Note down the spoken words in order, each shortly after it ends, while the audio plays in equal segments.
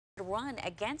run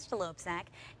against Loebsack.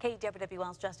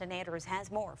 KWWL's Justin Andrews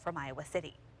has more from Iowa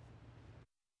City.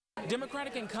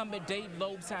 Democratic incumbent Dave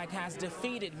Loebsack has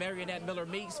defeated Mariannette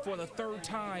Miller-Meeks for the third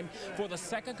time for the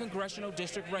 2nd Congressional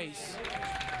District race.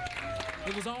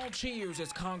 It was all cheers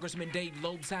as Congressman Dave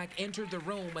Loebsack entered the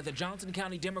room at the Johnson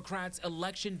County Democrats'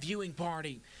 election viewing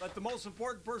party. But the most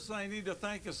important person I need to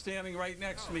thank is standing right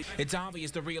next to me. It's obvious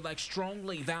the re-elect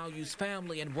strongly values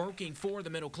family and working for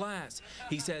the middle class.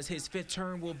 He says his 5th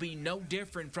term will be no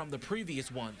different from the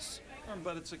previous ones.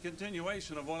 But it's a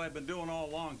continuation of what I've been doing all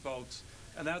along, folks.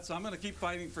 And that's, I'm going to keep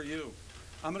fighting for you.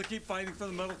 I'm going to keep fighting for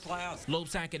the middle class.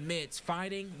 Loebsack admits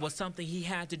fighting was something he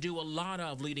had to do a lot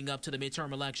of leading up to the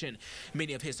midterm election.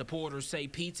 Many of his supporters say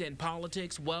pizza and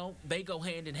politics, well, they go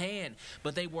hand in hand,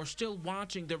 but they were still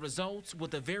watching the results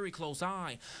with a very close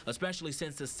eye, especially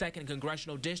since the 2nd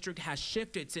Congressional District has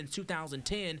shifted since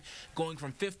 2010, going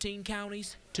from 15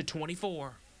 counties to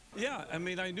 24. Yeah, I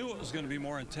mean, I knew it was going to be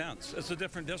more intense. It's a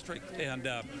different district, and,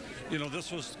 you know, this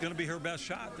was going to be her best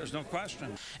shot. There's no question.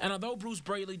 And although Bruce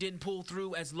Braley didn't pull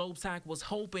through as Loebsack was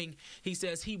hoping, he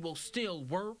says he will still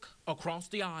work across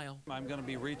the aisle. I'm going to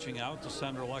be reaching out to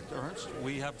Senator-elect Ernst.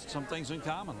 We have some things in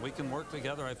common. We can work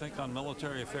together, I think, on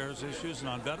military affairs issues and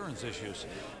on veterans issues.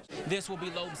 This will be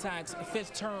Loebsack's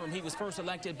 5th term. He was first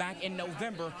elected back in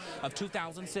November of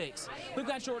 2006. We've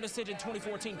got your decision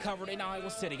 2014 covered in Iowa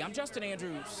City. I'm Justin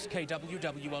Andrews,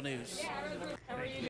 KWWL News.